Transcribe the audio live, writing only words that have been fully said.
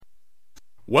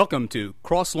Welcome to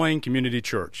Cross Lane Community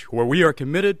Church, where we are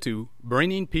committed to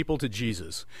bringing people to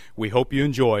Jesus. We hope you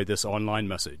enjoy this online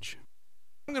message.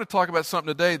 I'm going to talk about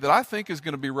something today that I think is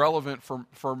going to be relevant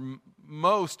for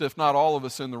most, if not all of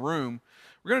us in the room.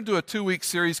 We're going to do a 2-week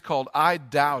series called I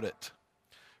Doubt It.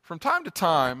 From time to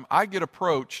time, I get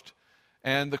approached,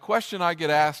 and the question I get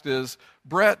asked is,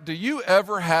 Brett, do you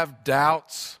ever have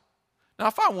doubts? Now,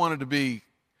 if I wanted to be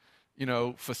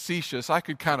facetious, I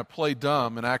could kind of play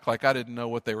dumb and act like I didn't know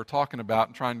what they were talking about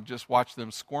and trying to just watch them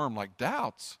squirm like,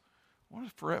 doubts? What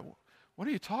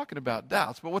are you talking about,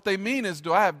 doubts? But what they mean is,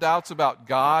 do I have doubts about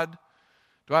God?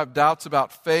 Do I have doubts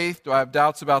about faith? Do I have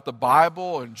doubts about the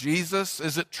Bible and Jesus?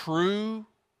 Is it true?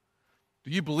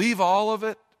 Do you believe all of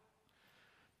it?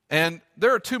 And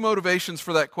there are two motivations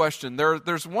for that question.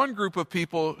 There's one group of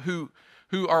people who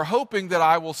are hoping that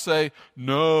I will say,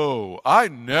 no, I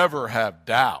never have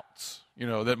doubts.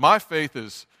 That my faith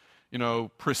is,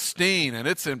 pristine and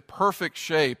it's in perfect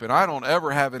shape and I don't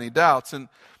ever have any doubts. And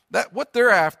that what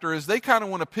they're after is they kind of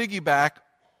want to piggyback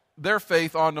their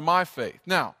faith onto my faith.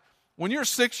 Now, when you're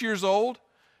 6 years old,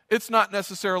 it's not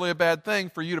necessarily a bad thing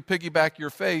for you to piggyback your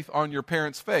faith on your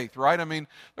parents' faith, right? I mean,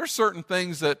 there's certain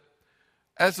things that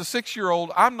as a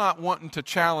 6-year-old, I'm not wanting to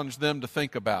challenge them to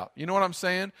think about. You know what I'm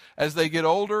saying? As they get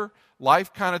older,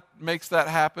 life kind of makes that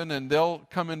happen and they'll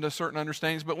come into certain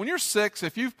understandings. But when you're 6,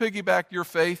 if you've piggybacked your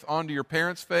faith onto your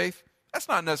parents' faith, that's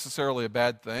not necessarily a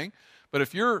bad thing. But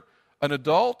if you're an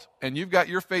adult and you've got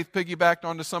your faith piggybacked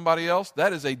onto somebody else,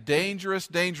 that is a dangerous,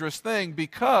 dangerous thing,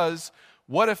 because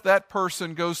what if that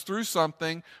person goes through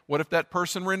something? What if that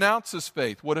person renounces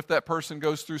faith? What if that person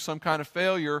goes through some kind of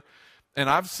failure? And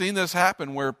I've seen this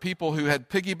happen where people who had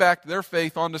piggybacked their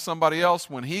faith onto somebody else,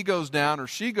 when he goes down or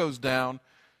she goes down,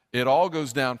 it all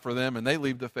goes down for them and they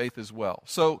leave the faith as well.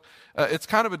 So it's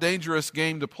kind of a dangerous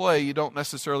game to play. You don't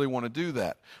necessarily want to do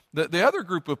that. The other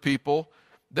group of people,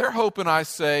 they're hoping I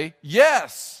say,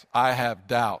 yes, I have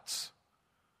doubts.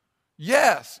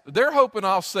 Yes, they're hoping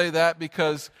I'll say that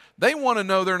because they want to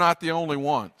know they're not the only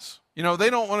ones.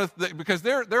 They don't want to, because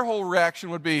their whole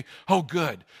reaction would be, oh,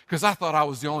 good, because I thought I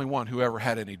was the only one who ever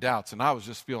had any doubts, and I was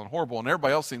just feeling horrible, and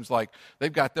everybody else seems like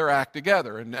they've got their act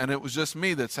together, and it was just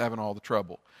me that's having all the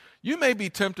trouble. You may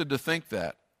be tempted to think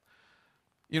that.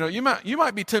 You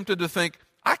might be tempted to think,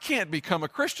 I can't become a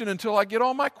Christian until I get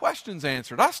all my questions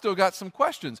answered. I still got some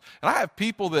questions. And I have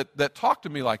people that talk to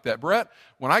me like that. Brett,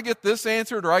 when I get this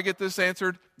answered or I get this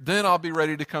answered, then I'll be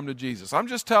ready to come to Jesus. I'm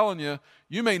just telling you,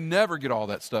 you may never get all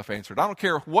that stuff answered. I don't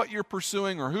care what you're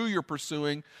pursuing or who you're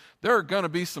pursuing. There are going to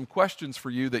be some questions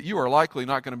for you that you are likely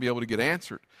not going to be able to get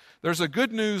answered. There's a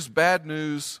good news, bad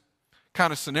news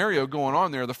kind of scenario going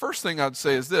on there. The first thing I'd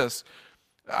say is this.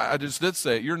 I just did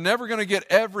say it. You're never going to get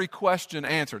every question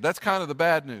answered. That's kind of the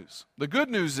bad news. The good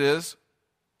news is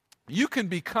you can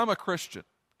become a Christian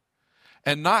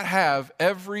and not have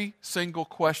every single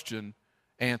question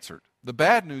answered. The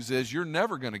bad news is you're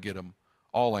never going to get them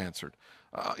all answered.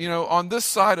 On this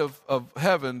side of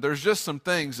heaven, there's just some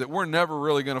things that we're never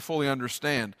really going to fully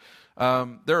understand.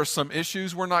 There are some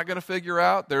issues we're not going to figure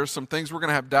out. There are some things we're going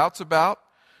to have doubts about.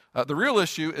 The real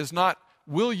issue is not,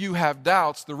 will you have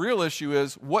doubts? The real issue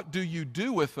is, what do you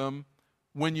do with them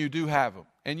when you do have them?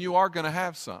 And you are going to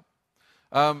have some.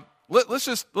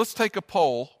 Let's take a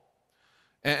poll.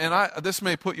 And this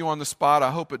may put you on the spot. I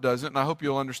hope it doesn't. And I hope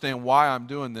you'll understand why I'm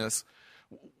doing this.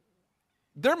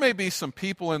 There may be some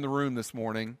people in the room this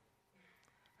morning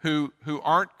who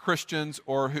aren't Christians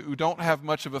or who don't have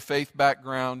much of a faith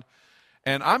background.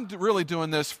 And I'm really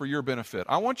doing this for your benefit.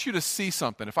 I want you to see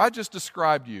something. If I just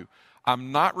described you,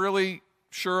 I'm not really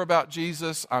sure about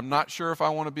Jesus. I'm not sure if I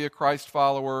want to be a Christ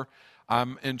follower.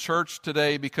 I'm in church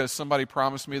today because somebody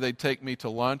promised me they'd take me to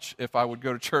lunch if I would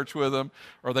go to church with them,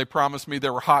 or they promised me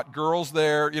there were hot girls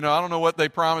there. I don't know what they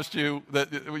promised you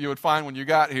that you would find when you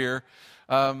got here.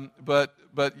 But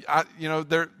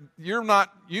you're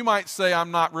not. You might say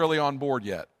I'm not really on board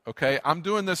yet. Okay, I'm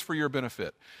doing this for your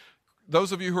benefit.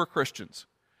 Those of you who are Christians,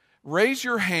 raise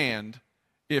your hand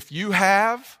if you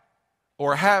have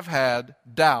or have had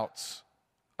doubts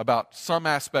about some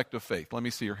aspect of faith. Let me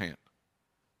see your hand.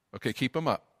 Okay, keep them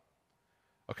up.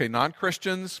 Okay,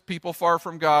 non-Christians, people far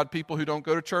from God, people who don't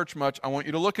go to church much, I want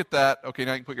you to look at that. Okay,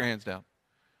 now you can put your hands down.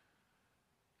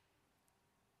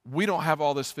 We don't have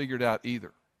all this figured out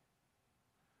either.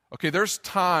 Okay, there's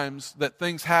times that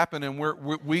things happen and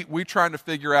we're trying to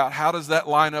figure out how does that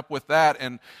line up with that,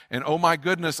 and oh my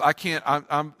goodness, I can't.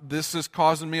 This is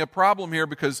causing me a problem here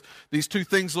because these two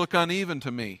things look uneven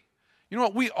to me. You know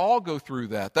what? We all go through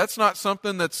that. That's not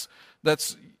something that's.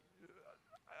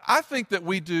 I think that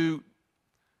we do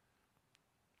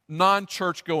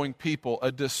non-church going people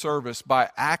a disservice by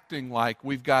acting like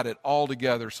we've got it all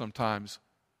together sometimes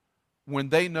when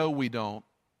they know we don't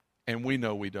and we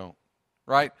know we don't,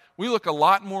 right? We look a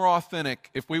lot more authentic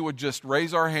if we would just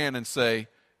raise our hand and say,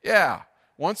 yeah,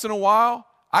 once in a while,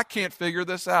 I can't figure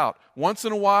this out. Once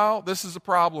in a while, this is a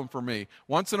problem for me.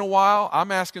 Once in a while,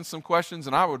 I'm asking some questions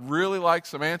and I would really like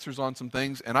some answers on some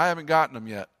things and I haven't gotten them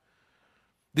yet.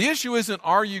 The issue isn't,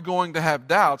 are you going to have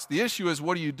doubts? The issue is,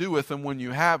 what do you do with them when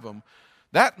you have them?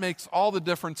 That makes all the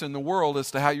difference in the world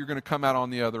as to how you're going to come out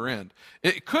on the other end.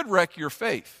 It could wreck your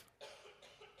faith.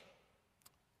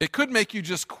 It could make you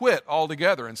just quit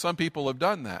altogether, and some people have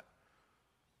done that.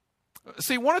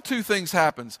 See, one of two things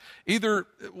happens. Either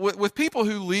with people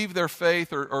who leave their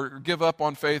faith or give up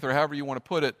on faith, or however you want to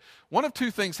put it, one of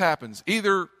two things happens.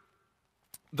 Either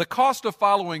the cost of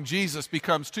following Jesus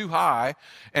becomes too high,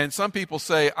 and some people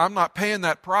say, I'm not paying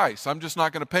that price. I'm just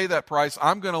not going to pay that price.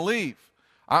 I'm going to leave.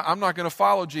 I'm not going to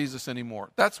follow Jesus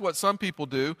anymore. That's what some people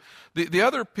do. The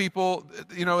other people,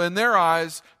 in their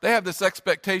eyes, they have this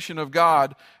expectation of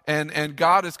God, and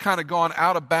God has kind of gone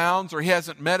out of bounds, or he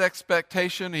hasn't met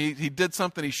expectation. He did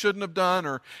something he shouldn't have done,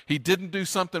 or he didn't do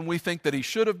something we think that he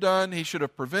should have done. He should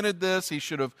have prevented this. He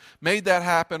should have made that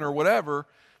happen, or whatever.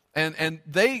 And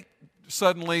they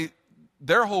suddenly,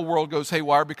 their whole world goes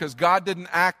haywire because God didn't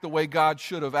act the way God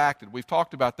should have acted. We've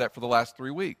talked about that for the last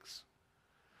 3 weeks.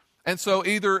 And so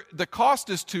either the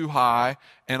cost is too high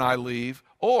and I leave,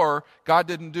 or God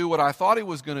didn't do what I thought he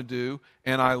was going to do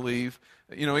and I leave.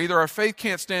 Either our faith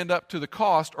can't stand up to the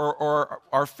cost, or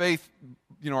our faith,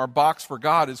 our box for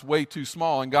God is way too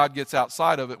small and God gets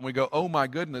outside of it and we go, oh my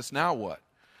goodness, now what?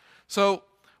 So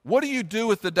what do you do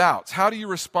with the doubts? How do you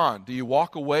respond? Do you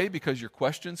walk away because your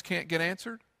questions can't get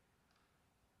answered?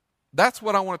 That's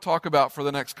what I want to talk about for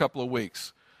the next couple of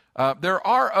weeks. There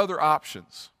are other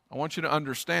options. I want you to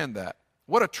understand that.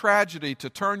 What a tragedy to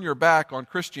turn your back on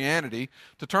Christianity,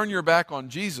 to turn your back on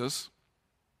Jesus,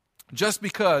 just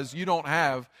because you don't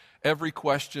have every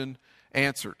question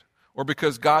answered, or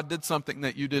because God did something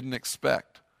that you didn't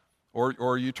expect,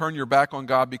 or you turn your back on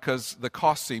God because the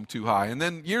cost seemed too high. And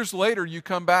then years later, you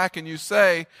come back and you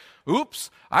say, oops,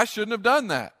 I shouldn't have done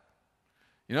that.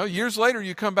 Years later,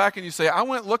 you come back and you say, I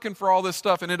went looking for all this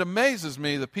stuff, and it amazes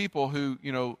me, the people who,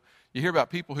 you hear about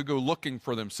people who go looking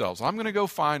for themselves. I'm going to go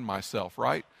find myself,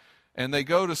 right? And they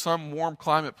go to some warm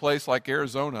climate place like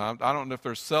Arizona. I don't know if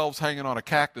there's selves hanging on a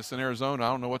cactus in Arizona. I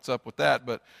don't know what's up with that.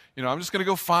 But, I'm just going to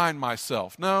go find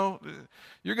myself. No,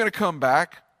 you're going to come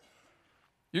back.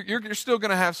 You're still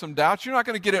going to have some doubts. You're not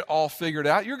going to get it all figured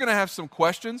out. You're going to have some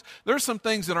questions. There's some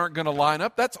things that aren't going to line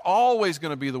up. That's always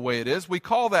going to be the way it is. We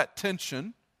call that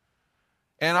tension.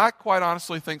 And I quite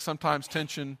honestly think sometimes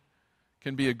tension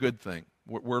can be a good thing.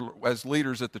 We're, as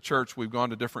leaders at the church, we've gone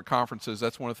to different conferences.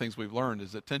 That's one of the things we've learned,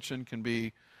 is that tension can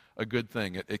be a good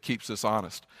thing. It keeps us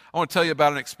honest. I want to tell you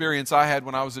about an experience I had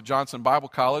when I was at Johnson Bible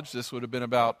College. This would have been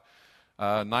about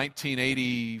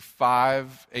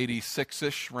 1985,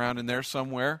 86-ish, around in there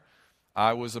somewhere.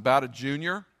 I was about a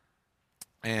junior,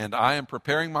 and I am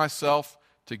preparing myself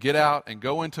to get out and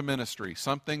go into ministry,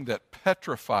 something that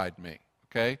petrified me,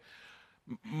 okay?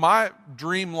 My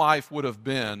dream life would have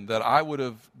been that I would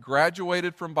have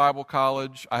graduated from Bible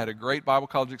college. I had a great Bible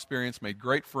college experience, made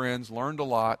great friends, learned a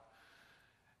lot.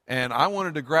 And I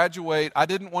wanted to graduate. I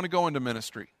didn't want to go into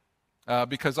ministry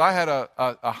because I had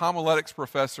a homiletics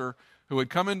professor who would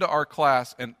come into our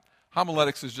class, and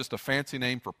homiletics is just a fancy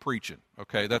name for preaching,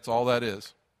 okay? That's all that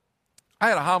is. I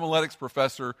had a homiletics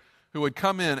professor who would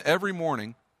come in every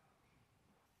morning,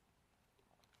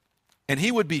 and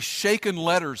he would be shaking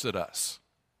letters at us.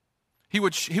 He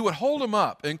would hold them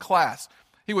up in class.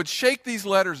 He would shake these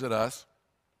letters at us,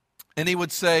 and he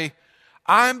would say,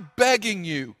 I'm begging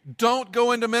you, don't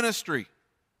go into ministry.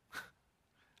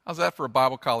 How's that for a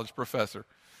Bible college professor?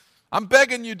 I'm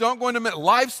begging you, don't go into ministry.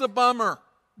 Life's a bummer.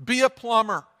 Be a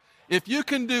plumber. If you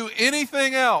can do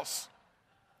anything else,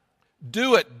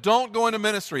 do it. Don't go into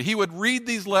ministry. He would read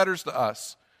these letters to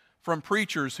us from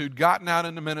preachers who'd gotten out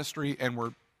into ministry and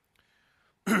were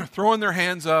throwing their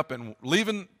hands up and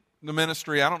leaving the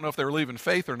ministry. I don't know if they were leaving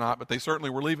faith or not, but they certainly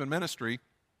were leaving ministry.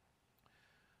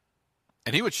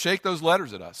 And he would shake those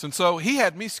letters at us. And so he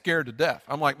had me scared to death.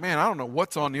 I'm like, man, I don't know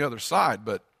what's on the other side,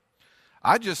 but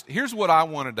here's what I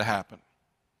wanted to happen.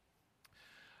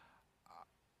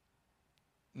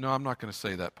 No, I'm not going to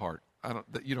say that part.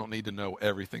 You don't need to know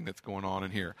everything that's going on in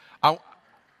here.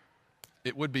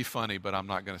 It would be funny, but I'm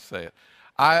not going to say it.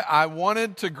 I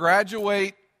wanted to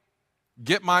graduate,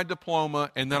 get my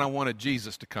diploma, and then I wanted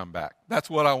Jesus to come back.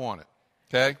 That's what I wanted,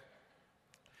 okay?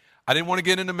 I didn't want to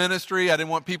get into ministry. I didn't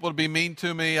want people to be mean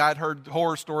to me. I'd heard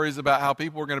horror stories about how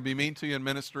people were going to be mean to you in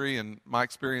ministry, and my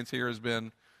experience here has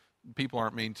been people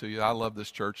aren't mean to you. I love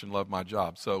this church and love my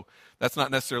job, so that's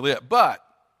not necessarily it. But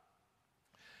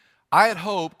I had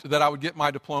hoped that I would get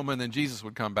my diploma and then Jesus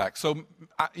would come back. So,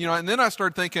 and then I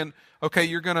started thinking, okay,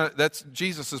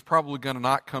 Jesus is probably going to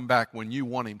not come back when you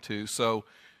want him to, so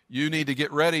you need to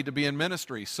get ready to be in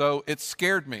ministry. So it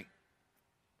scared me.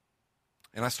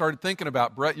 And I started thinking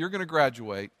about, Brett, you're going to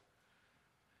graduate,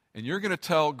 and you're going to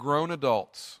tell grown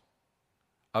adults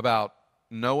about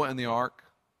Noah and the ark,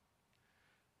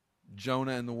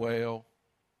 Jonah and the whale.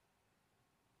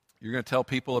 You're going to tell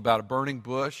people about a burning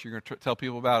bush. You're going to tell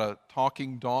people about a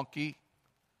talking donkey.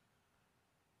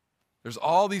 There's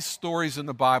all these stories in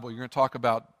the Bible. You're going to talk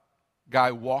about a guy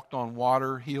who walked on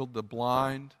water, healed the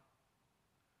blind.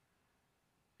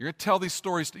 You're going to tell these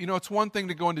stories. It's one thing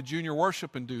to go into junior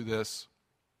worship and do this.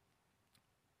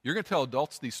 You're going to tell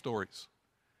adults these stories.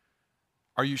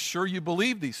 Are you sure you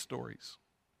believe these stories?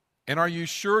 And are you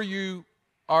sure you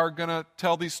are going to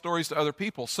tell these stories to other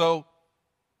people? So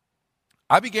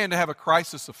I began to have a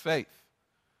crisis of faith.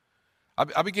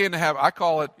 I began to have, I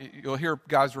call it, you'll hear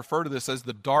guys refer to this as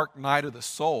the dark night of the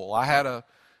soul. I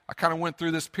kind of went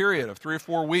through this period of 3 or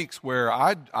 4 weeks where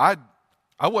I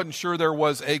wasn't sure there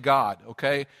was a God,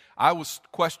 okay? I was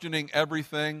questioning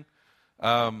everything.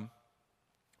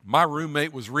 My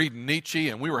roommate was reading Nietzsche,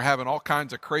 and we were having all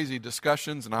kinds of crazy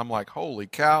discussions, and I'm like, holy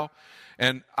cow.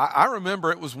 And I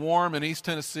remember it was warm in East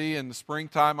Tennessee in the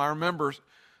springtime. I remember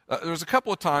there was a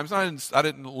couple of times, I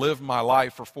didn't live my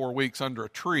life for 4 weeks under a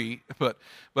tree, but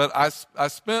I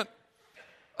spent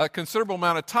a considerable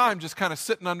amount of time just kind of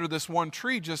sitting under this one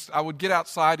tree. I would get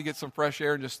outside to get some fresh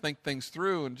air and just think things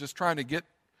through and just trying to get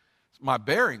my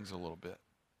bearings a little bit.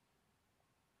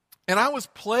 And I was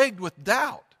plagued with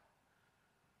doubt.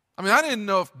 I didn't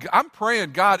know I'm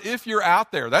praying, God, if you're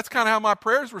out there. That's kind of how my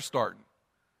prayers were starting.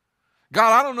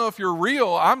 God, I don't know if you're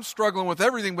real. I'm struggling with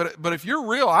everything, but if you're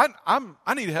real,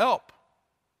 I need help.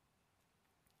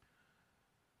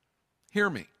 Hear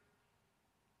me.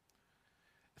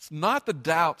 It's not the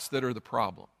doubts that are the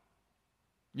problem.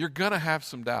 You're going to have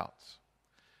some doubts.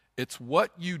 It's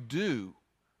what you do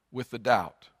with the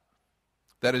doubt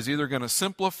that is either going to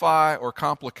simplify or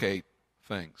complicate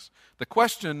things.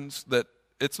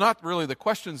 It's not really the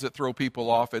questions that throw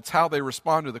people off, it's how they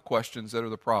respond to the questions that are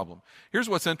the problem. Here's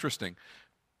what's interesting.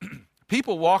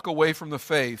 People walk away from the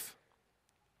faith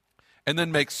and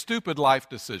then make stupid life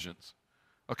decisions.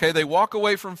 Okay, they walk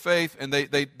away from faith and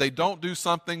they don't do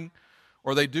something,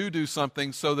 or they do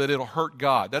something so that it'll hurt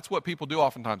God. That's what people do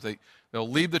oftentimes. They'll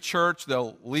leave the church,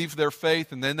 they'll leave their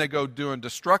faith, and then they go doing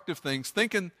destructive things,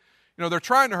 thinking, they're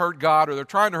trying to hurt God or they're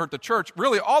trying to hurt the church.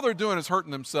 Really, all they're doing is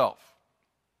hurting themselves.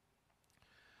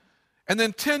 And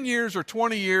then 10 years or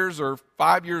 20 years or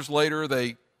 5 years later,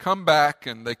 they come back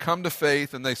and they come to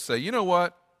faith and they say, you know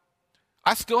what?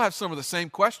 I still have some of the same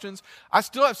questions. I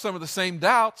still have some of the same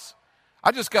doubts.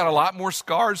 I just got a lot more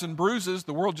scars and bruises.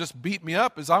 The world just beat me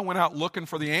up as I went out looking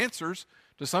for the answers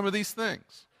to some of these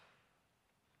things.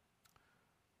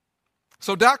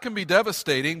 So doubt can be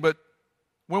devastating, but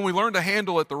when we learn to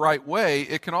handle it the right way,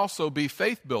 it can also be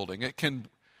faith building. It can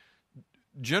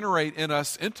generate in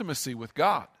us intimacy with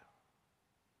God.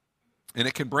 And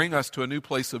it can bring us to a new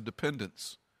place of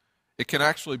dependence. It can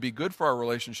actually be good for our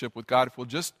relationship with God if we'll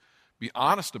just be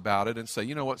honest about it and say,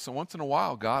 you know what, so once in a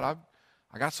while, God,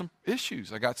 I got some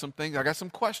issues. I got some things. I got some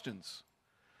questions.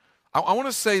 I want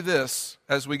to say this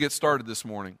as we get started this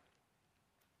morning.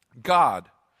 God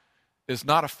is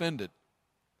not offended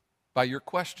by your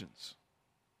questions.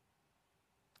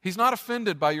 He's not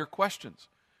offended by your questions.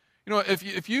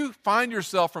 If you find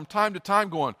yourself from time to time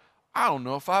going, I don't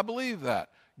know if I believe that.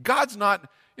 God's not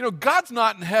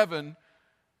in heaven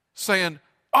saying,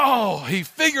 oh, he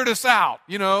figured us out.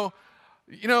 He's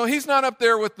not up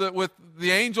there with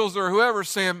the angels or whoever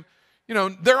saying,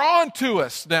 they're on to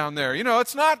us down there.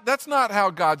 That's not how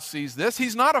God sees this.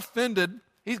 He's not offended.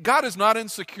 God is not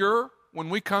insecure when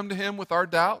we come to him with our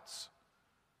doubts.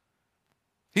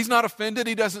 He's not offended.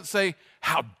 He doesn't say,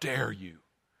 how dare you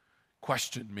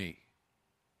question me?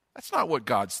 That's not what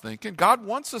God's thinking. God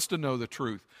wants us to know the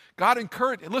truth. God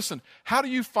encourages. Listen, how do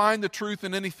you find the truth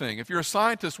in anything? If you're a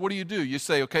scientist, what do? You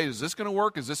say, okay, is this going to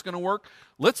work? Is this going to work?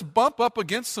 Let's bump up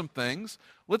against some things.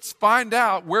 Let's find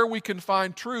out where we can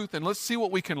find truth, and let's see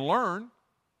what we can learn.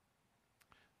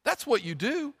 That's what you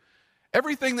do.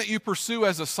 Everything that you pursue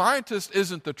as a scientist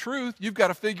isn't the truth. You've got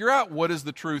to figure out what is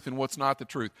the truth and what's not the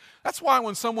truth. That's why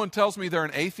when someone tells me they're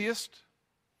an atheist,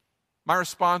 my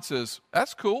response is,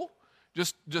 that's cool.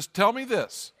 Just tell me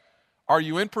this. Are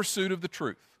you in pursuit of the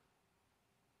truth?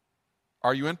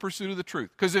 Are you in pursuit of the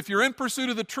truth? Because if you're in pursuit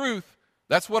of the truth,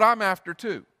 that's what I'm after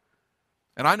too.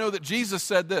 And I know that Jesus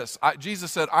said this.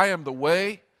 Jesus said, I am the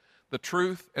way, the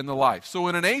truth, and the life. So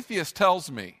when an atheist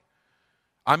tells me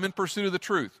I'm in pursuit of the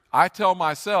truth, I tell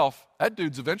myself, that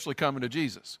dude's eventually coming to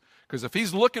Jesus. Because if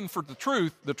he's looking for the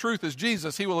truth is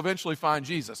Jesus, he will eventually find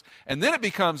Jesus. And then it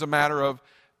becomes a matter of,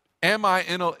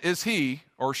 is he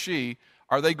or she,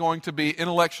 are they going to be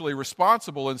intellectually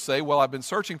responsible and say, well, I've been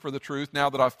searching for the truth. Now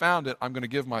that I've found it, I'm going to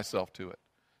give myself to it.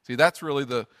 See, that's really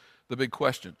the big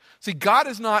question. See, God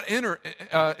is not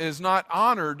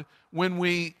honored when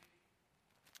we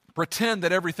pretend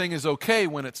that everything is okay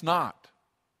when it's not.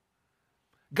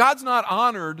 God's not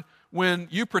honored when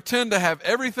you pretend to have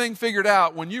everything figured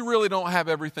out when you really don't have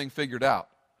everything figured out.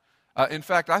 In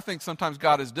fact, I think sometimes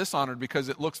God is dishonored because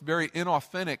it looks very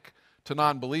inauthentic to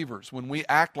non-believers when we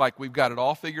act like we've got it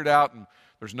all figured out and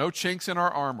there's no chinks in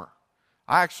our armor.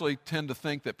 I actually tend to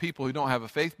think that people who don't have a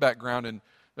faith background, and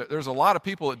there's a lot of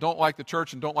people that don't like the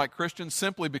church and don't like Christians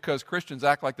simply because Christians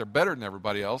act like they're better than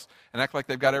everybody else and act like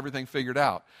they've got everything figured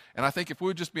out. And I think if we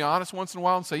would just be honest once in a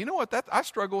while and say, you know what, I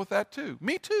struggle with that too.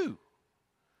 Me too.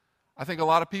 I think a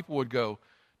lot of people would go,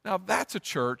 now that's a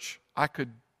church I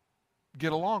could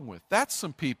get along with. That's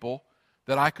some people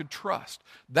that I could trust.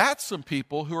 That's some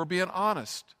people who are being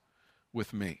honest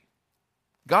with me.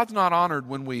 God's not honored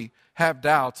when we have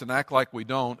doubts and act like we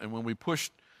don't, and when we push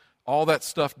all that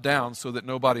stuff down so that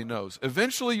nobody knows.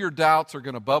 Eventually your doubts are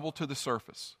going to bubble to the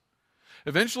surface.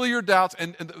 Eventually your doubts,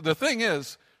 and the thing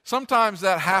is, sometimes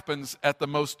that happens at the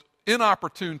most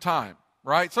inopportune time,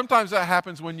 right? Sometimes that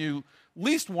happens when you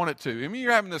least want it to. I mean,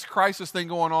 you're having this crisis thing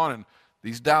going on, and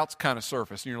these doubts kind of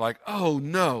surface, and you're like, oh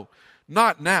no,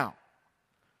 not now.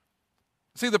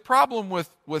 See, the problem with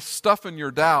stuffing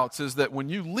your doubts is that when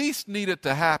you least need it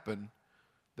to happen,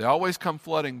 they always come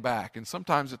flooding back, and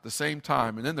sometimes at the same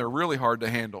time, and then they're really hard to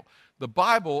handle. The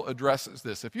Bible addresses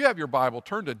this. If you have your Bible,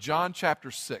 turn to John chapter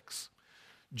 6.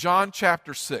 John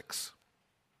chapter 6.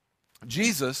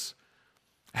 Jesus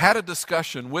had a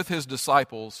discussion with his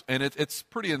disciples, and it's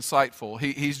pretty insightful.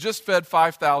 He's just fed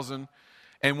 5,000,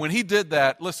 and when he did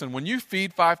that, listen, when you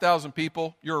feed 5,000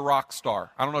 people, you're a rock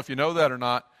star. I don't know if you know that or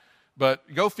not, but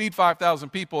go feed 5,000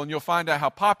 people, and you'll find out how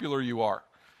popular you are.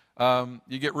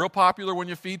 You get real popular when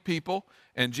you feed people,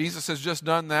 and Jesus has just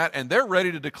done that, and they're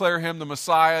ready to declare him the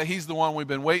Messiah. He's the one we've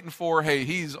been waiting for. Hey,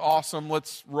 he's awesome.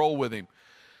 Let's roll with him.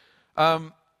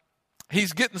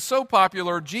 He's getting so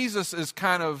popular, Jesus is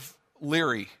kind of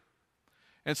leery.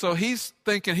 And so he's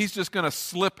thinking he's just going to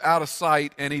slip out of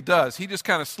sight, and he does. He just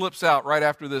kind of slips out right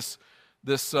after this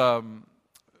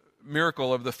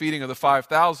miracle of the feeding of the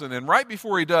 5,000. And right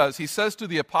before he does, he says to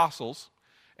the apostles,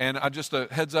 and just a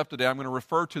heads up today, I'm going to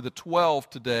refer to the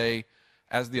 12 today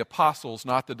as the apostles,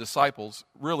 not the disciples,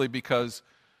 really because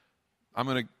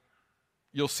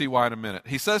you'll see why in a minute.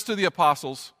 He says to the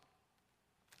apostles,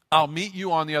 I'll meet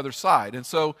you on the other side. And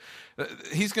so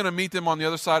he's going to meet them on the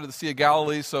other side of the Sea of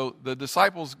Galilee. So the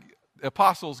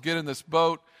apostles get in this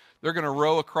boat. They're going to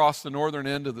row across the northern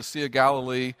end of the Sea of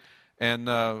Galilee, and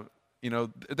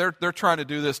they're trying to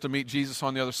do this to meet Jesus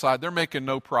on the other side. They're making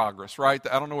no progress, right?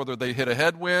 I don't know whether they hit a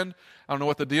headwind. I don't know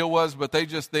what the deal was, but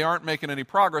they aren't making any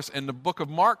progress. And the book of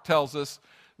Mark tells us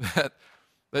that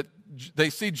they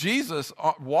see Jesus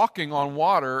walking on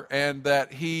water, and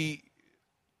that he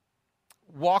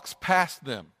walks past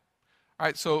them. All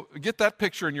right, so get that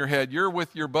picture in your head. You're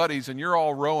with your buddies, and you're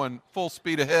all rowing full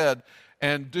speed ahead,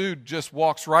 and dude just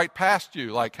walks right past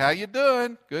you, like, how you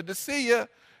doing? Good to see you.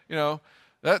 You know,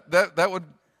 that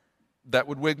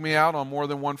would wig me out on more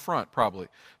than one front, probably.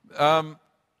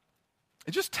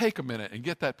 Just take a minute and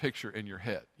get that picture in your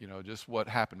head, just what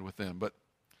happened with them.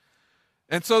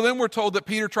 And so then we're told that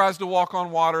Peter tries to walk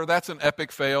on water. That's an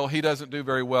epic fail. He doesn't do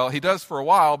very well. He does for a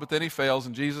while, but then he fails,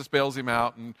 and Jesus bails him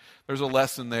out, and there's a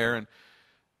lesson there. And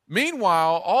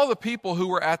meanwhile, all the people who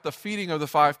were at the feeding of the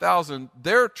 5,000,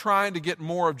 they're trying to get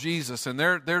more of Jesus, and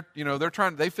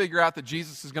they figure out that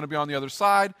Jesus is going to be on the other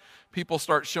side. People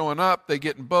start showing up. They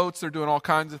get in boats. They're doing all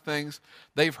kinds of things.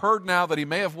 They've heard now that he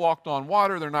may have walked on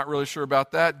water. They're not really sure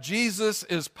about that. Jesus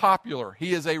is popular.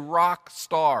 He is a rock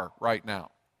star right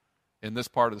now in this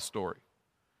part of the story.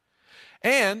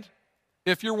 And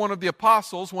if you're one of the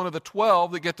apostles, one of the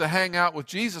 12 that get to hang out with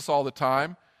Jesus all the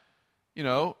time,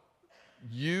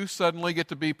 you suddenly get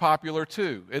to be popular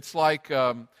too. It's like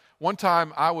one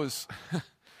time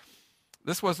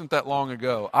this wasn't that long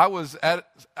ago. I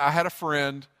had a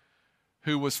friend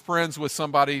who was friends with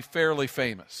somebody fairly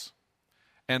famous.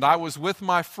 And I was with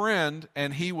my friend,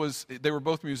 and they were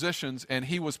both musicians, and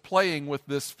he was playing with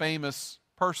this famous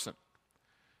person.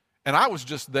 And I was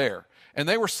just there. And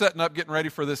they were setting up, getting ready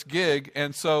for this gig.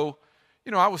 And so,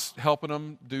 I was helping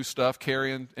them do stuff,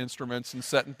 carrying instruments and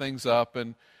setting things up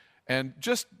and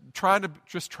just trying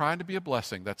to be a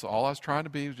blessing. That's all I was trying to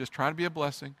be, just trying to be a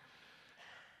blessing.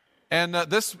 And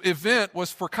this event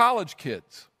was for college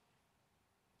kids.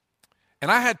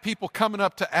 And I had people coming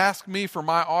up to ask me for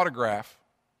my autograph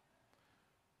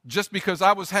just because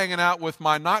I was hanging out with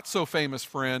my not-so-famous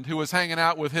friend who was hanging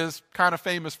out with his kind of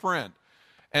famous friend.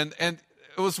 And it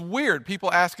was weird,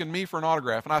 people asking me for an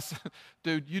autograph. And I said,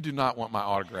 dude, you do not want my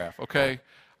autograph, okay?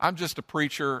 I'm just a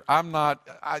preacher.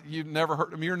 You've never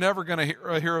heard of me. You're never going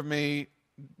to hear of me.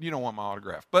 You don't want my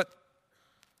autograph. But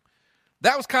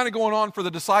that was kind of going on for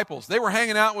the disciples. They were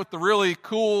hanging out with the really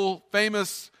cool,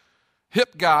 famous,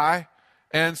 hip guy.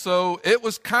 And so it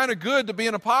was kind of good to be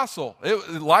an apostle.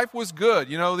 Life was good.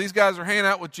 These guys are hanging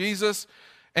out with Jesus.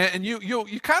 And you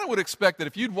kind of would expect that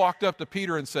if you'd walked up to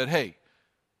Peter and said, hey,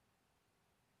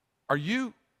 are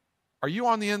you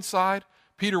on the inside?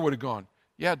 Peter would have gone,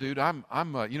 yeah, dude, I'm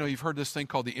you've heard this thing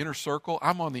called the inner circle.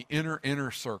 I'm on the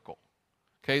inner circle.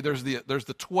 Okay, there's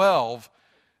the 12,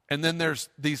 and then there's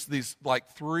these like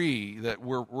 3 that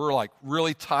we're like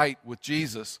really tight with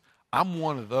Jesus. I'm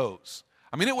one of those.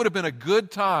 I mean, it would have been a good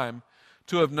time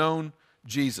to have known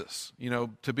Jesus,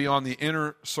 to be on the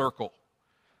inner circle.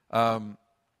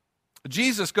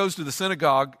 Jesus goes to the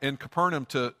synagogue in Capernaum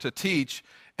to teach,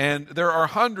 and there are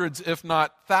hundreds, if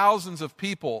not thousands of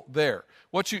people there.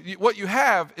 What you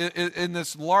have in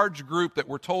this large group that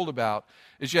we're told about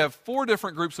is you have 4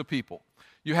 different groups of people.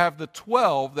 You have the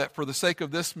 12 that for the sake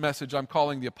of this message I'm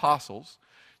calling the apostles.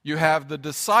 You have the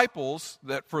disciples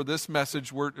that for this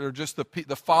message are just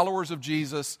the followers of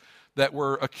Jesus that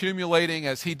were accumulating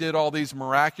as he did all these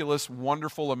miraculous,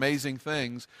 wonderful, amazing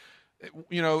things.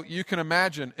 You can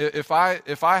imagine if I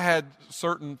had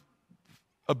certain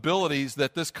abilities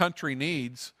that this country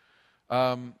needs,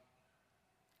 don't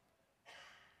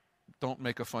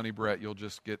make a funny Brett, you'll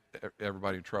just get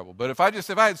everybody in trouble. But if I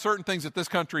had certain things that this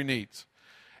country needs,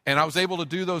 and I was able to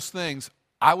do those things,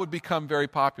 I would become very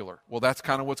popular. Well, that's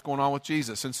kind of what's going on with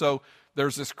Jesus. And so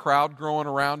there's this crowd growing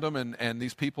around him, and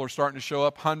these people are starting to show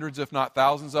up, hundreds, if not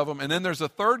thousands of them. And then there's a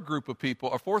fourth group of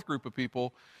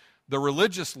people, the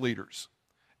religious leaders.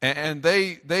 And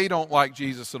they don't like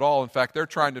Jesus at all. In fact, they're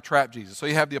trying to trap Jesus. So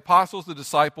you have the apostles, the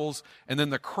disciples, and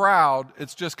then the crowd.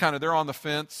 It's just kind of, they're on the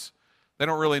fence. They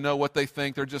don't really know what they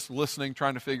think. They're just listening,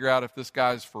 trying to figure out if this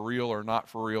guy's for real or not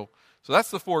for real. So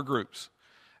that's the 4 groups.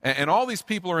 And all these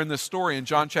people are in this story in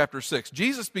John chapter 6.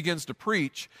 Jesus begins to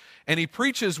preach, and he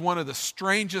preaches one of the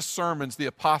strangest sermons the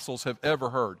apostles have ever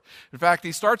heard. In fact,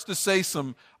 he starts to say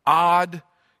some odd,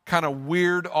 kind of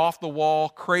weird, off-the-wall,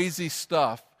 crazy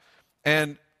stuff.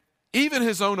 And even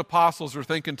his own apostles are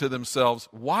thinking to themselves,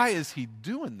 why is he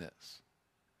doing this?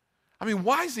 I mean,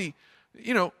 why is he,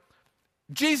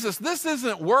 Jesus, this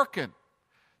isn't working.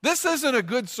 This isn't a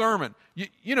good sermon.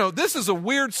 This is a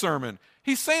weird sermon.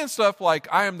 He's saying stuff like,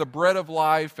 I am the bread of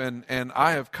life, and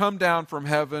I have come down from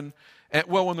heaven. And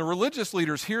well, when the religious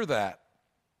leaders hear that,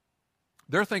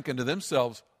 they're thinking to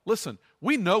themselves, listen,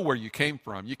 we know where you came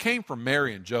from. You came from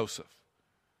Mary and Joseph.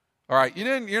 All right,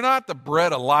 you're not the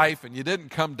bread of life, and you didn't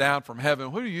come down from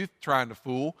heaven. Who are you trying to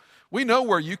fool? We know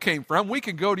where you came from. We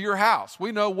can go to your house.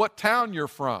 We know what town you're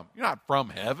from. You're not from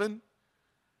heaven.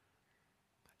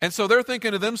 And so they're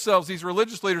thinking to themselves, these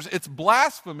religious leaders, it's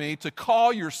blasphemy to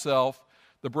call yourself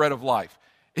the bread of life.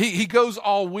 He goes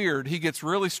all weird. He gets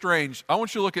really strange. I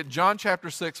want you to look at John chapter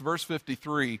 6, verse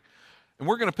 53. And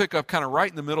we're going to pick up kind of right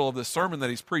in the middle of this sermon that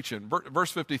he's preaching.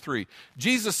 Verse 53.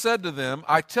 Jesus said to them,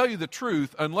 I tell you the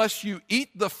truth, unless you eat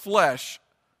the flesh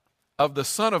of the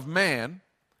Son of Man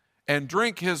and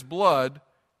drink his blood,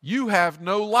 you have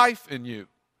no life in you.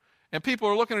 And people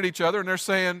are looking at each other and they're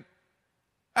saying,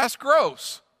 that's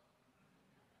gross.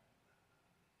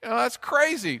 That's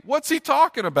crazy. What's he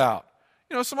talking about?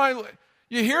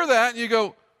 You hear that and you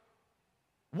go,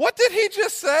 what did he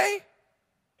just say?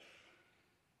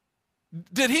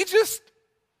 Did he just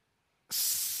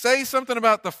say something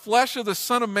about the flesh of the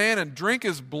Son of Man and drink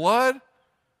his blood?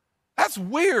 That's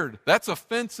weird. That's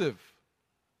offensive.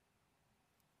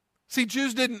 See,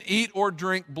 Jews didn't eat or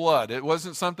drink blood. It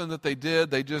wasn't something that they did.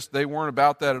 They weren't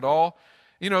about that at all.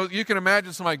 You can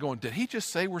imagine somebody going, did he just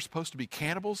say we're supposed to be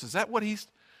cannibals? Is that what he's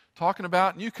talking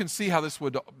about? And you can see how this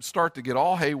would start to get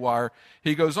all haywire.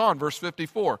 He goes on, verse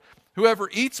 54. Whoever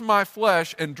eats my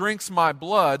flesh and drinks my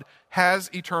blood has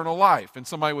eternal life. And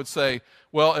somebody would say,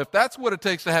 well, if that's what it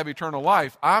takes to have eternal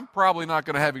life, I'm probably not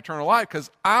going to have eternal life because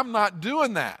I'm not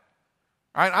doing that.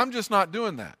 All right? I'm just not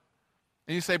doing that.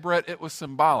 And you say, Brett, it was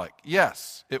symbolic.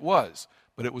 Yes, it was,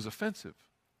 but it was offensive.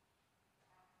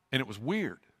 And it was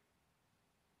weird.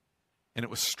 And it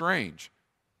was strange.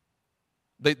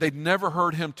 They'd never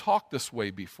heard him talk this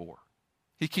way before.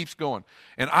 He keeps going.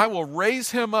 And I will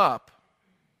raise him up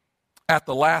at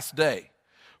the last day.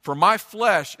 For my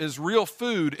flesh is real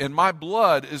food and my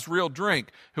blood is real drink.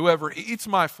 Whoever eats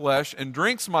my flesh and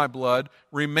drinks my blood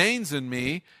remains in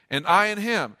me and I in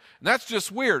him. And that's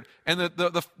just weird. And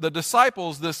the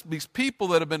disciples, these people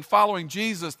that have been following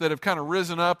Jesus that have kind of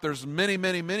risen up, there's many,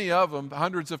 many, many of them,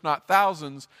 hundreds if not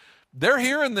thousands, they're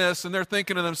hearing this and they're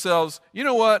thinking to themselves, you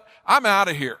know what, I'm out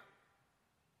of here.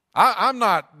 I'm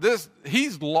not,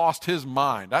 he's lost his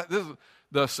mind.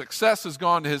 The success has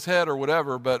gone to his head or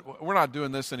whatever, but we're not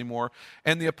doing this anymore.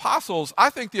 And the apostles, I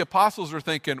think the apostles are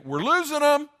thinking, we're losing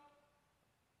them.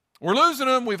 We're losing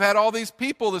them. We've had all these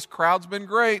people. This crowd's been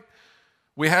great.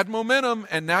 We had momentum,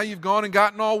 and now you've gone and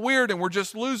gotten all weird, and we're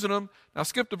just losing them. Now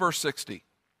skip to verse 60.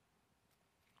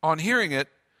 On hearing it,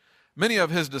 many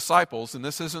of his disciples, and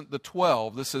this isn't the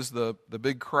 12, this is the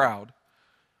big crowd.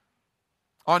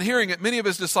 On hearing it, many of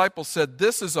his disciples said,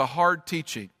 this is a hard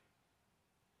teaching.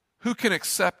 Who can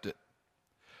accept it?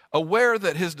 Aware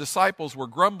that his disciples were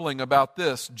grumbling about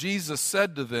this, Jesus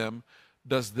said to them,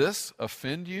 does this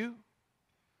offend you?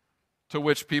 To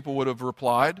which people would have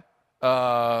replied,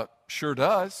 sure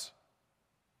does.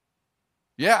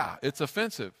 Yeah, it's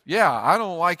offensive. Yeah, I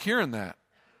don't like hearing that.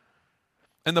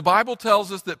 And the Bible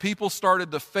tells us that people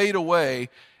started to fade away,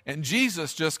 and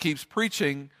Jesus just keeps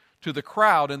preaching to the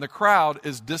crowd, and the crowd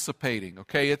is dissipating.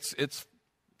 Okay, it's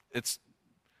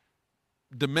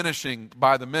diminishing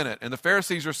by the minute. And the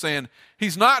Pharisees are saying,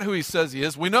 he's not who he says he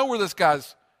is. We know where this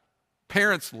guy's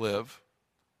parents live.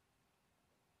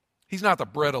 He's not the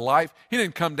bread of life. He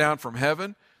didn't come down from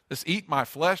heaven. This eat my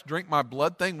flesh, drink my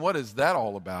blood thing, what is that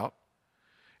all about?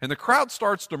 And the crowd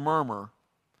starts to murmur,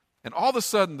 and all of a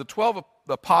sudden the 12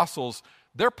 apostles,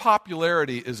 their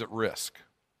popularity is at risk.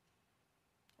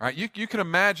 All right, you can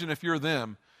imagine if you're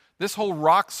them, this whole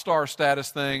rock star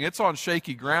status thing, it's on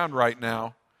shaky ground right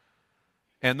now.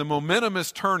 And the momentum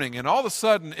is turning, and all of a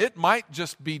sudden, it might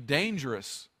just be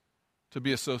dangerous to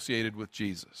be associated with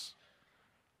Jesus.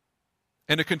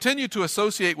 And to continue to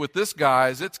associate with this guy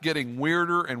as it's getting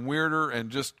weirder and weirder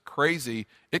and just crazy,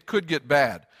 it could get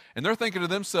bad. And they're thinking to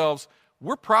themselves,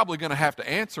 we're probably going to have to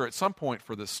answer at some point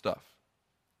for this stuff.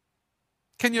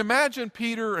 Can you imagine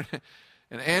Peter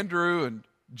and Andrew and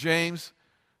James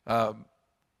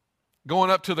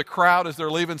going up to the crowd as they're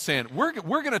leaving saying, we're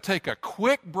going to take a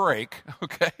quick break,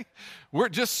 okay? We're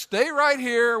just stay right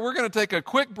here. We're going to take a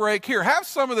quick break. Here, have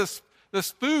some of this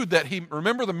food that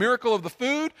remember the miracle of the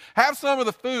food? Have some of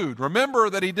the food. Remember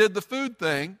that he did the food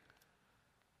thing.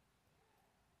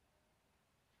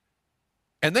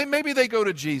 And then maybe they go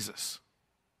to Jesus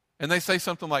and they say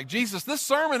something like, Jesus, this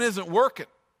sermon isn't working.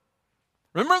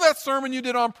 Remember that sermon you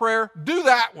did on prayer? Do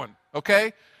that one,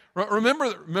 okay?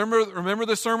 Remember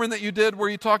the sermon that you did where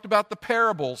you talked about the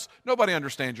parables. Nobody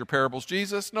understands your parables,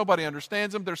 Jesus. Nobody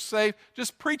understands them. They're safe.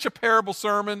 Just preach a parable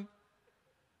sermon.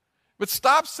 But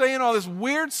stop saying all this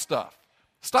weird stuff.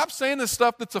 Stop saying this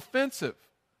stuff that's offensive.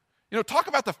 You know, talk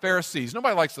about the Pharisees.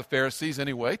 Nobody likes the Pharisees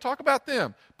anyway. Talk about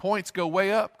them. Points go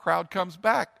way up. Crowd comes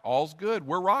back. All's good.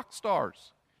 We're rock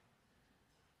stars.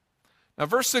 Now,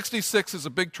 verse 66 is a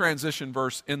big transition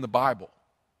verse in the Bible.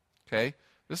 Okay?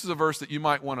 This is a verse that you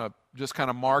might want to just kind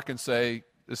of mark and say,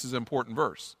 this is an important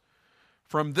verse.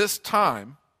 From this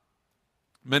time,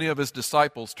 many of his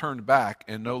disciples turned back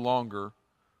and no longer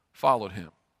followed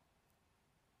him.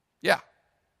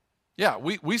 Yeah,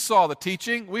 we saw the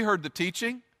teaching. We heard the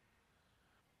teaching.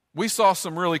 We saw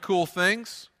some really cool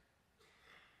things.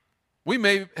 We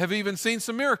may have even seen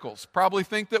some miracles. Probably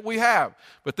think that we have.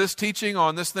 But this teaching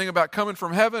on this thing about coming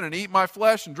from heaven and eat my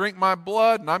flesh and drink my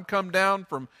blood and I'm come down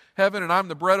from heaven and I'm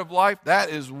the bread of life, that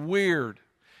is weird.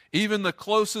 Even the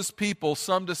closest people,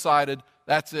 some decided,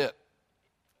 that's it.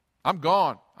 I'm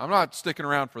gone. I'm not sticking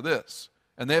around for this.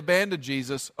 And they abandoned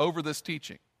Jesus over this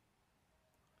teaching.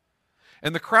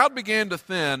 And the crowd began to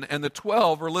thin, and the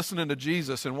 12 are listening to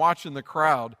Jesus and watching the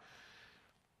crowd.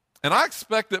 And I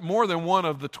expect that more than one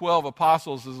of the 12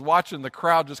 apostles is watching the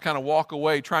crowd just kind of walk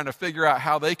away, trying to figure out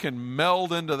how they can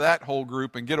meld into that whole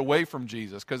group and get away from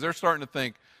Jesus, because they're starting to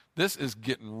think, this is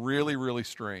getting really, really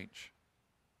strange.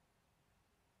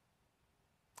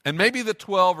 And maybe the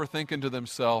 12 are thinking to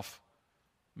themselves,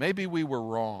 maybe we were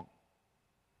wrong.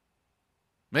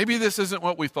 Maybe this isn't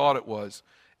what we thought it was.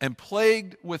 And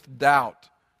plagued with doubt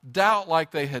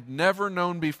like they had never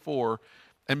known before.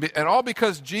 And all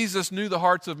because Jesus knew the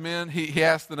hearts of men, he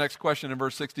asked the next question in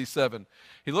verse 67.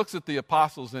 He looks at the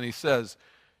apostles and he says,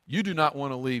 you do not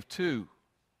want to leave too,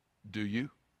 do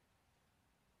you?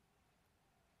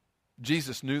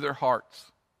 Jesus knew their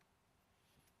hearts.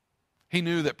 He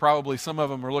knew that probably some of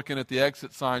them were looking at the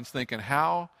exit signs thinking,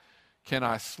 how can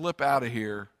I slip out of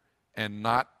here and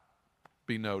not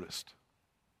be noticed?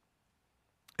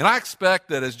 And I expect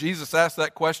that as Jesus asked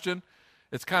that question,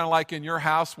 it's kind of like in your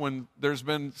house when there's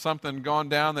been something gone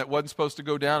down that wasn't supposed to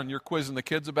go down and you're quizzing the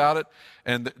kids about it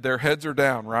and their heads are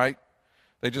down, right?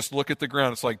 They just look at the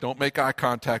ground. It's like, don't make eye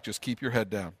contact. Just keep your head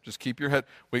down. Just keep your head.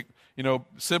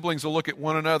 Siblings will look at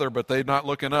one another, but they're not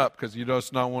looking up because you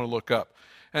just don't want to look up.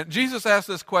 And Jesus asked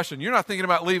this question. You're not thinking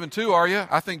about leaving too, are you?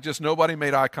 I think just nobody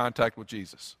made eye contact with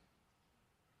Jesus.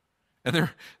 And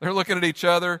they're looking at each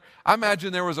other. I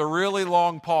imagine there was a really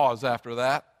long pause after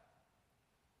that.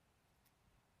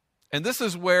 And this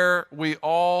is where we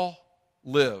all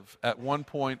live at one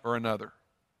point or another.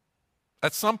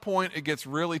 At some point, it gets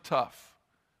really tough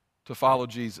to follow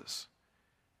Jesus.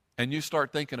 And you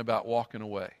start thinking about walking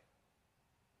away.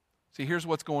 See, here's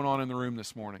what's going on in the room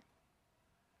this morning.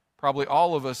 Probably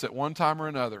all of us at one time or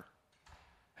another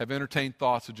have entertained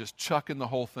thoughts of just chucking the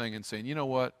whole thing and saying, you know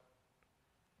what?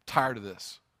 I'm tired of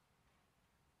this.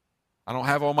 I don't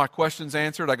have all my questions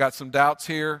answered. I got some doubts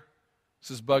here. This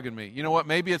is bugging me. You know what?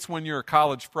 Maybe it's when you're a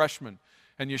college freshman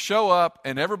and you show up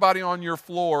and everybody on your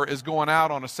floor is going out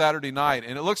on a Saturday night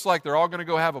and it looks like they're all going to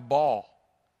go have a ball.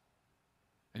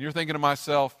 And you're thinking to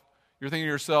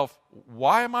yourself,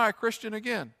 why am I a Christian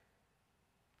again?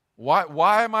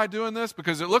 Why am I doing this?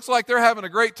 Because it looks like they're having a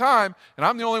great time and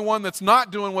I'm the only one that's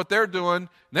not doing what they're doing. And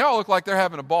they all look like they're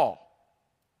having a ball.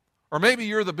 Or maybe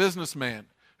you're the businessman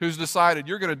who's decided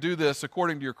you're going to do this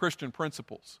according to your Christian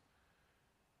principles.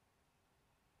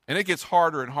 And it gets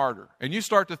harder and harder. And you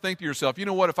start to think to yourself, you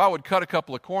know what, if I would cut a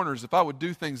couple of corners, if I would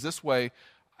do things this way,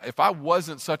 if I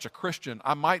wasn't such a Christian,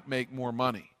 I might make more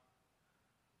money.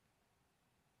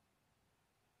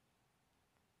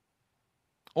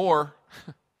 Or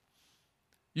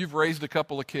you've raised a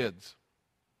couple of kids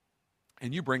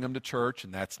and you bring them to church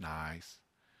and that's nice.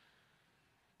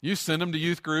 You send them to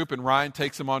youth group and Ryan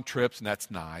takes them on trips and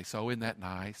that's nice. Oh, isn't that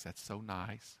nice? That's so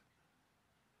nice.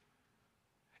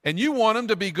 And you want them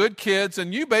to be good kids,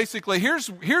 and you basically,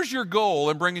 here's your goal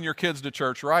in bringing your kids to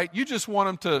church, right? You just want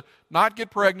them to not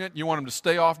get pregnant. You want them to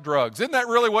stay off drugs. Isn't that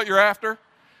really what you're after?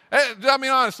 I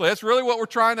mean, honestly, that's really what we're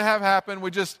trying to have happen.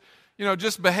 We just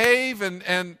behave,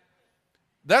 and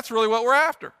that's really what we're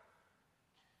after.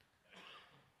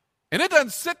 And it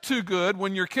doesn't sit too good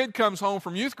when your kid comes home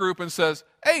from youth group and says,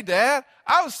 hey, Dad,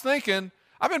 I was thinking,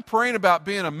 I've been praying about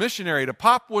being a missionary to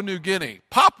Papua New Guinea.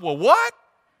 Papua what?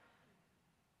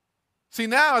 See,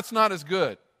 now it's not as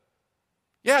good.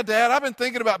 Yeah, Dad, I've been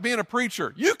thinking about being a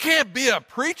preacher. You can't be a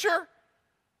preacher?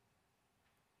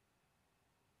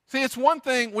 See, it's one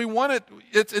thing, we want it,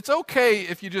 it's okay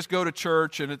if you just go to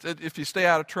church and if you stay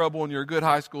out of trouble and you're a good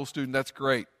high school student, that's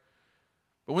great.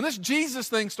 But when this Jesus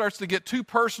thing starts to get too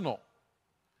personal,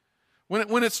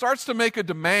 when it starts to make a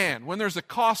demand, when there's a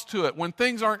cost to it, when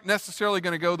things aren't necessarily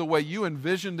going to go the way you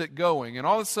envisioned it going, and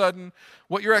all of a sudden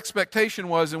what your expectation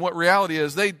was and what reality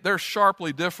is, they're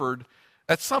sharply differed,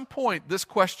 at some point this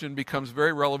question becomes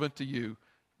very relevant to you.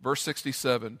 Verse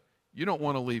 67, you don't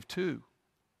want to leave too,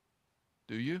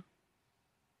 do you?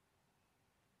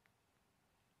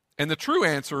 And the true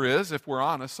answer is, if we're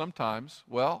honest, sometimes,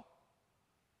 well,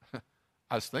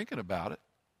 I was thinking about it.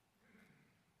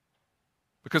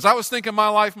 Because I was thinking my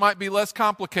life might be less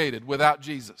complicated without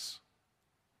Jesus.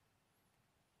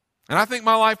 And I think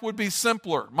my life would be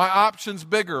simpler, my options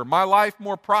bigger, my life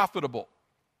more profitable.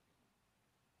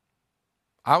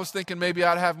 I was thinking maybe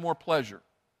I'd have more pleasure.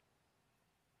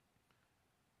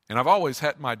 And I've always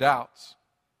had my doubts.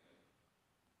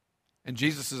 And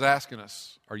Jesus is asking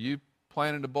us, are you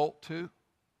planning to bolt too?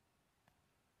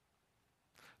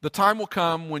 The time will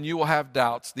come when you will have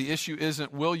doubts. The issue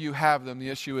isn't will you have them, the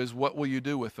issue is what will you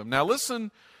do with them. Now listen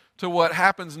to what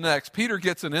happens next. Peter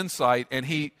gets an insight and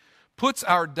he puts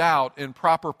our doubt in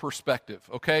proper perspective,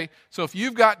 okay? So if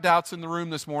you've got doubts in the room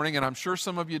this morning, and I'm sure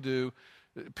some of you do,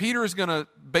 Peter is going to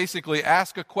basically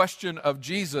ask a question of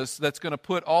Jesus that's going to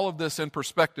put all of this in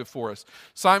perspective for us.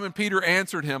 Simon Peter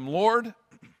answered him, Lord,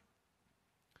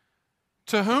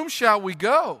 to whom shall we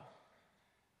go?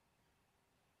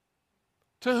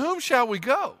 To whom shall we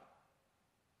go?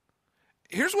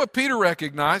 Here's what Peter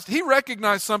recognized. He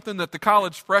recognized something that the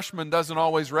college freshman doesn't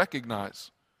always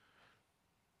recognize.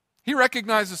 He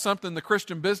recognizes something the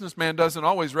Christian businessman doesn't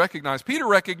always recognize. Peter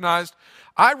recognized,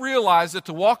 I realize that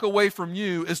to walk away from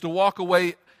you is to walk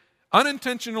away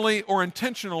unintentionally or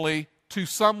intentionally to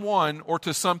someone or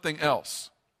to something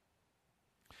else.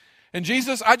 And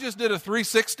Jesus, I just did a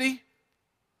 360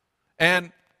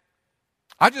 and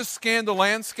I just scanned the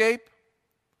landscape.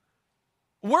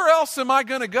 Where else am I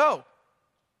going to go?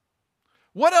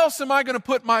 What else am I going to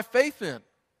put my faith in?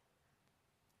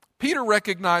 Peter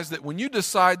recognized that when you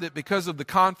decide that because of the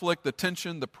conflict, the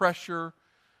tension, the pressure,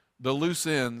 the loose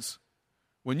ends,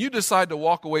 when you decide to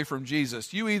walk away from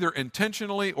Jesus, you either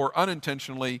intentionally or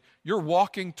unintentionally, you're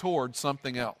walking toward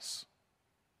something else.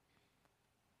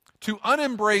 To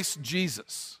unembrace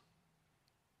Jesus,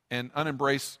 and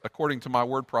unembrace, according to my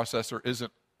word processor,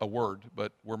 isn't a word,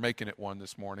 but we're making it one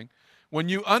this morning. When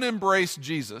you unembrace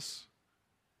Jesus,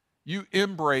 you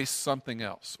embrace something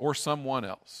else or someone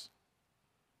else.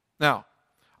 Now,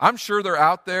 I'm sure they're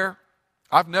out there.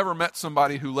 I've never met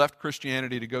somebody who left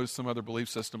Christianity to go to some other belief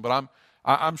system, but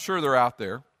I'm sure they're out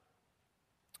there.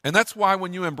 And that's why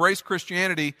when you embrace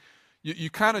Christianity,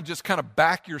 you kind of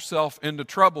back yourself into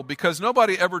trouble, because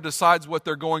nobody ever decides what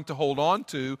they're going to hold on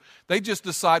to. They just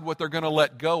decide what they're going to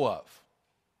let go of.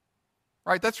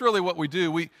 Right? That's really what we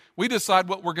do. We decide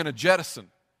what we're going to jettison.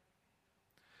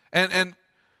 And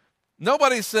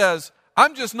nobody says,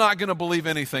 I'm just not going to believe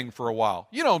anything for a while.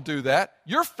 You don't do that.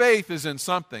 Your faith is in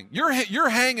something. You're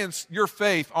hanging your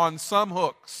faith on some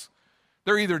hooks.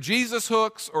 They're either Jesus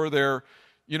hooks, or they're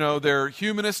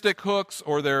humanistic hooks,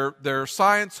 or they're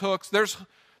science hooks.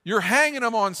 You're hanging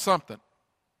them on something.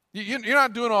 You're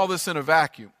not doing all this in a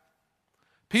vacuum.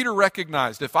 Peter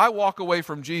recognized, if I walk away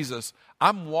from Jesus,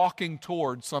 I'm walking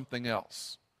toward something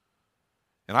else.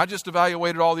 And I just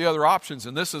evaluated all the other options,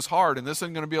 and this is hard, and this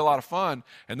isn't going to be a lot of fun,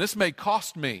 and this may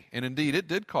cost me. And indeed, it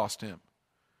did cost him.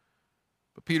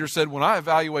 But Peter said, when I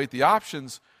evaluate the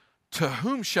options, to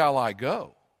whom shall I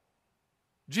go?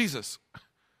 Jesus,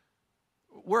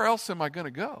 where else am I going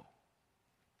to go?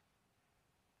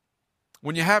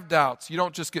 When you have doubts, you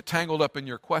don't just get tangled up in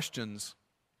your questions.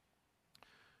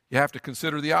 You have to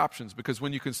consider the options, because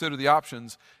when you consider the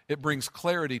options, it brings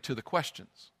clarity to the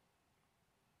questions.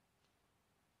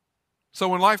 So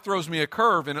when life throws me a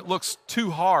curve and it looks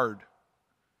too hard,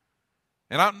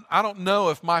 and I don't know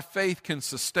if my faith can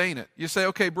sustain it, you say,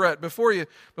 okay, Brett, before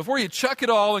you chuck it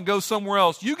all and go somewhere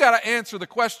else, you got to answer the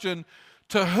question,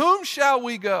 to whom shall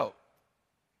we go?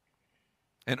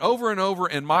 And over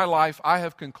in my life, I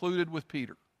have concluded with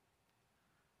Peter,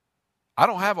 I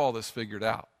don't have all this figured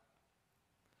out.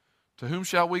 To whom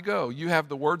shall we go? You have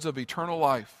the words of eternal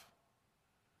life.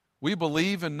 We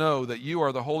believe and know that you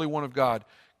are the Holy One of God.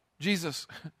 Jesus,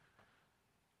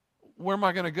 where am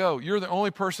I going to go? You're the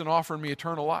only person offering me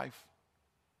eternal life.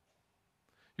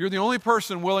 You're the only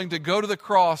person willing to go to the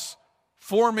cross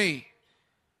for me.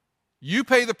 You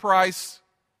pay the price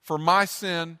for my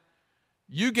sin.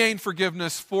 You gain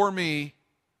forgiveness for me.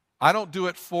 I don't do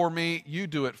it for me. You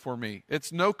do it for me.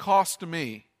 It's no cost to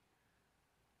me.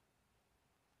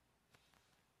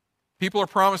 People are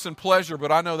promising pleasure,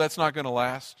 but I know that's not going to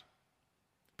last.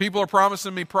 People are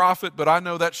promising me profit, but I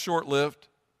know that's short-lived.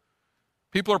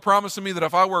 People are promising me that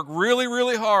if I work really,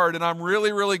 really hard and I'm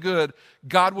really, really good,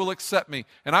 God will accept me.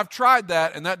 And I've tried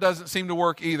that, and that doesn't seem to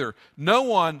work either. No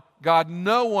one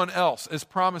else is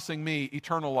promising me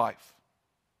eternal life.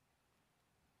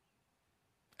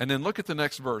 And then look at the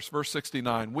next verse, verse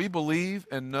 69. We believe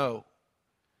and know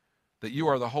that you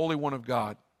are the Holy One of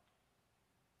God.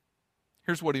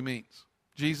 Here's what he means.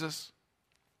 Jesus,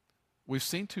 we've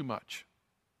seen too much.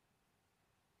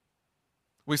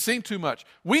 We've seen too much.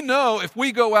 We know if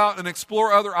we go out and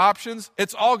explore other options,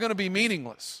 it's all going to be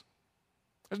meaningless.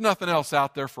 There's nothing else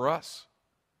out there for us.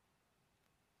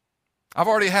 I've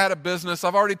already had a business.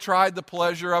 I've already tried the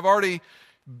pleasure. I've already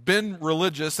been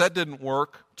religious. That didn't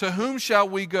work. To whom shall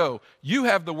we go? You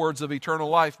have the words of eternal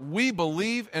life. We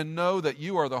believe and know that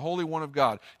you are the Holy One of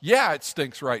God. Yeah, it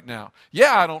stinks right now.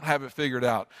 Yeah, I don't have it figured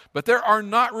out. But there are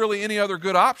not really any other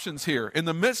good options here. In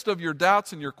the midst of your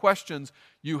doubts and your questions,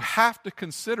 you have to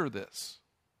consider this.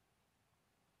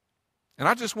 And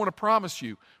I just want to promise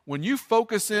you, when you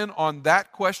focus in on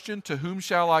that question, to whom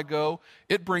shall I go,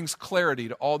 it brings clarity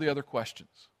to all the other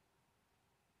questions.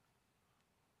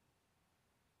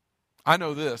 I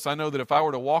know this. I know that if I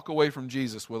were to walk away from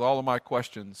Jesus with all of my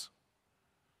questions,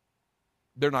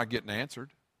 they're not getting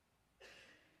answered.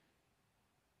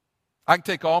 I can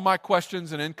take all my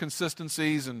questions and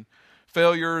inconsistencies and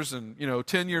failures and,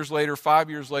 10 years later,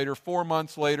 5 years later, 4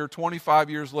 months later,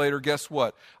 25 years later, guess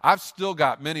what? I've still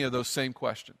got many of those same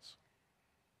questions.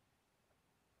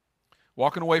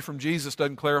 Walking away from Jesus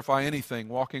doesn't clarify anything.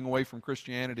 Walking away from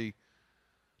Christianity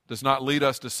does not lead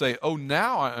us to say, oh,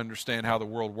 now I understand how the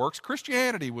world works.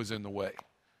 Christianity was in the way.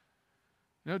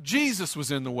 Jesus was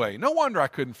in the way. No wonder I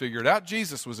couldn't figure it out.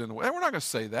 Jesus was in the way. And we're not going to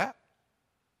say that.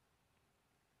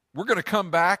 We're going to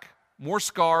come back more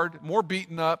scarred, more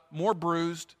beaten up, more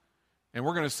bruised, and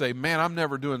we're going to say, man, I'm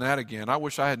never doing that again. I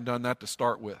wish I hadn't done that to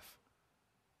start with.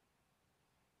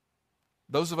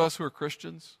 Those of us who are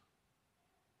Christians,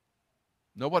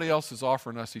 nobody else is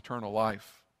offering us eternal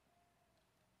life.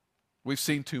 We've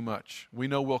seen too much. We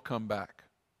know we'll come back.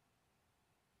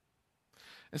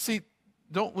 And see,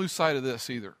 don't lose sight of this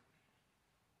either.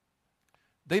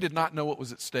 They did not know what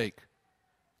was at stake.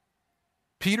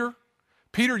 Peter,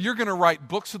 you're going to write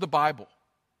books of the Bible.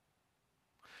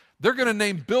 They're going to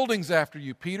name buildings after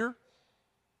you, Peter.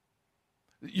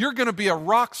 You're going to be a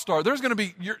rock star. You're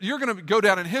going to go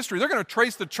down in history. They're going to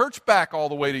trace the church back all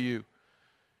the way to you.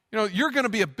 You know, you're going to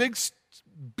be a big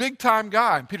time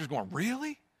guy. And Peter's going,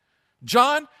 really?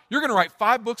 John, you're going to write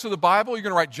 5 books of the Bible. You're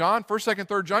going to write John, 1st, 2nd,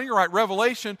 3rd John. You're going to write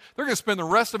Revelation. They're going to spend the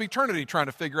rest of eternity trying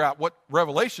to figure out what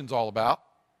Revelation's all about.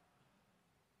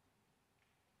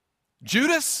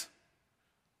 Judas?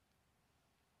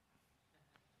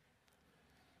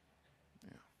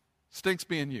 Yeah. Stinks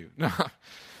being you. No.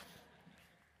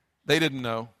 They didn't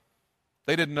know.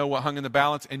 They didn't know what hung in the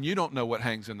balance, and you don't know what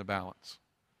hangs in the balance.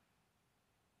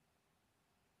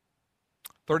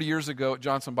 30 years ago at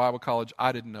Johnson Bible College,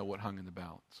 I didn't know what hung in the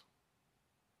balance.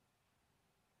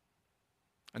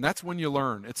 And that's when you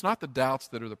learn. It's not the doubts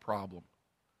that are the problem.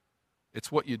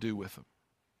 It's what you do with them.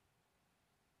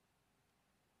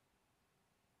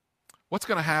 What's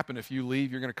going to happen if you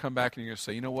leave? You're going to come back and you're going to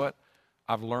say, you know what?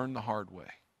 I've learned the hard way.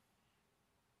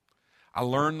 I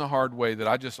learned the hard way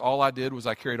that all I did was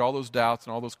I carried all those doubts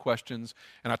and all those questions,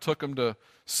 and I took them to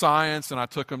science, and I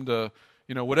took them to,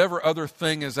 whatever other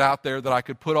thing is out there that I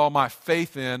could put all my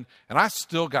faith in, and I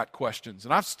still got questions,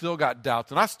 and I've still got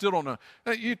doubts, and I still don't know.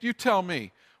 You tell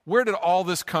me, where did all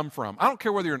this come from? I don't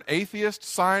care whether you're an atheist,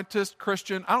 scientist,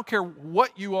 Christian, I don't care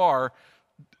what you are,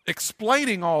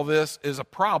 explaining all this is a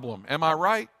problem. Am I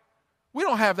right? We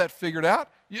don't have that figured out.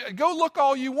 Go look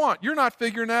all you want. You're not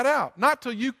figuring that out. Not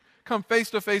till you come face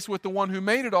to face with the one who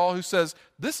made it all, who says,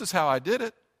 this is how I did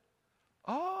it.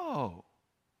 Oh.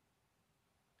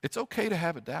 It's okay to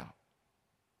have a doubt.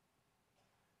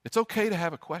 It's okay to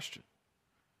have a question.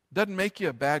 It doesn't make you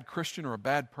a bad Christian or a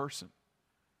bad person.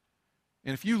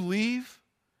 And if you leave,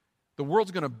 the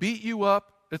world's going to beat you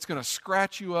up, it's going to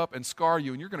scratch you up and scar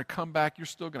you, and you're going to come back, you're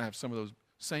still going to have some of those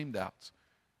same doubts.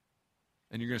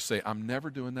 And you're going to say, I'm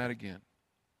never doing that again.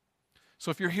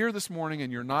 So if you're here this morning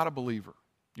and you're not a believer,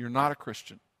 you're not a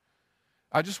Christian,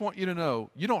 I just want you to know,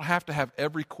 you don't have to have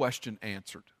every question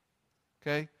answered.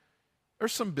 Okay?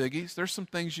 There's some biggies. There's some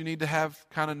things you need to have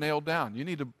kind of nailed down. You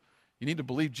need to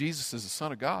believe Jesus is the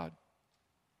Son of God.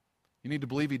 You need to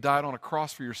believe He died on a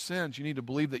cross for your sins. You need to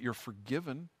believe that you're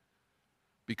forgiven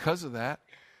because of that.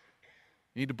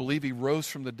 You need to believe He rose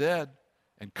from the dead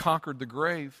and conquered the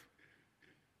grave.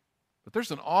 But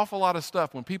there's an awful lot of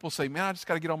stuff when people say, man, I just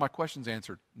got to get all my questions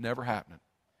answered. Never happening.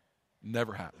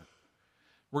 Never happening.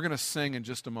 We're going to sing in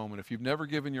just a moment. If you've never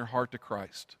given your heart to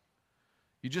Christ,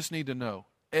 you just need to know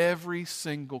every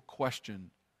single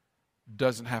question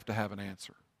doesn't have to have an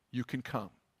answer. You can come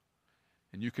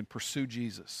and you can pursue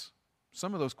Jesus.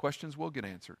 Some of those questions will get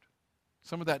answered.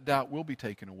 Some of that doubt will be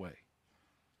taken away.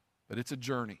 But it's a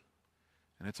journey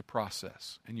and it's a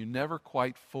process. And you never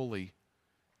quite fully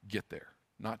get there.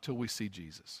 Not till we see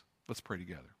Jesus. Let's pray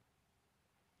together.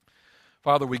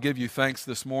 Father, we give you thanks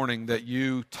this morning that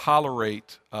you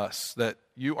tolerate us, that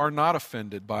you are not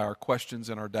offended by our questions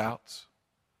and our doubts.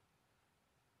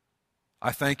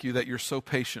 I thank you that you're so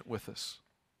patient with us.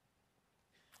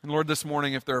 And Lord, this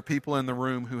morning, if there are people in the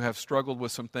room who have struggled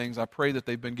with some things, I pray that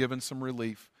they've been given some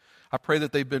relief. I pray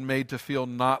that they've been made to feel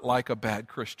not like a bad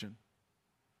Christian.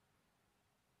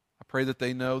 I pray that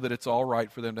they know that it's all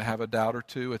right for them to have a doubt or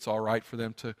two. It's all right for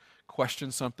them to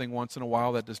question something once in a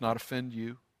while that does not offend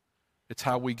you. It's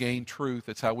how we gain truth.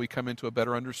 It's how we come into a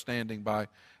better understanding by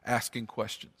asking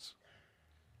questions.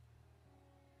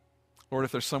 Lord,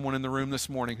 if there's someone in the room this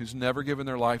morning who's never given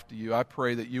their life to you, I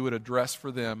pray that you would address for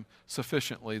them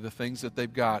sufficiently the things that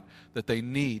they've got that they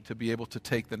need to be able to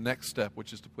take the next step,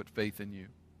 which is to put faith in you.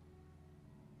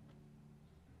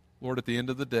 Lord, at the end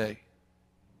of the day,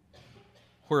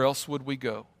 where else would we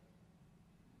go?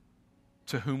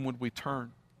 To whom would we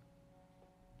turn?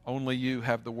 Only you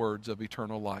have the words of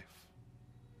eternal life.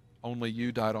 Only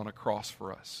you died on a cross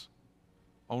for us.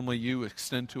 Only you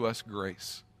extend to us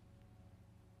grace.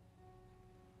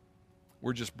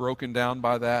 We're just broken down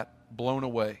by that, blown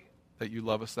away that you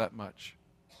love us that much.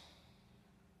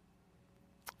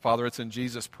 Father, it's in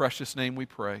Jesus' precious name we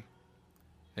pray.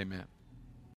 Amen.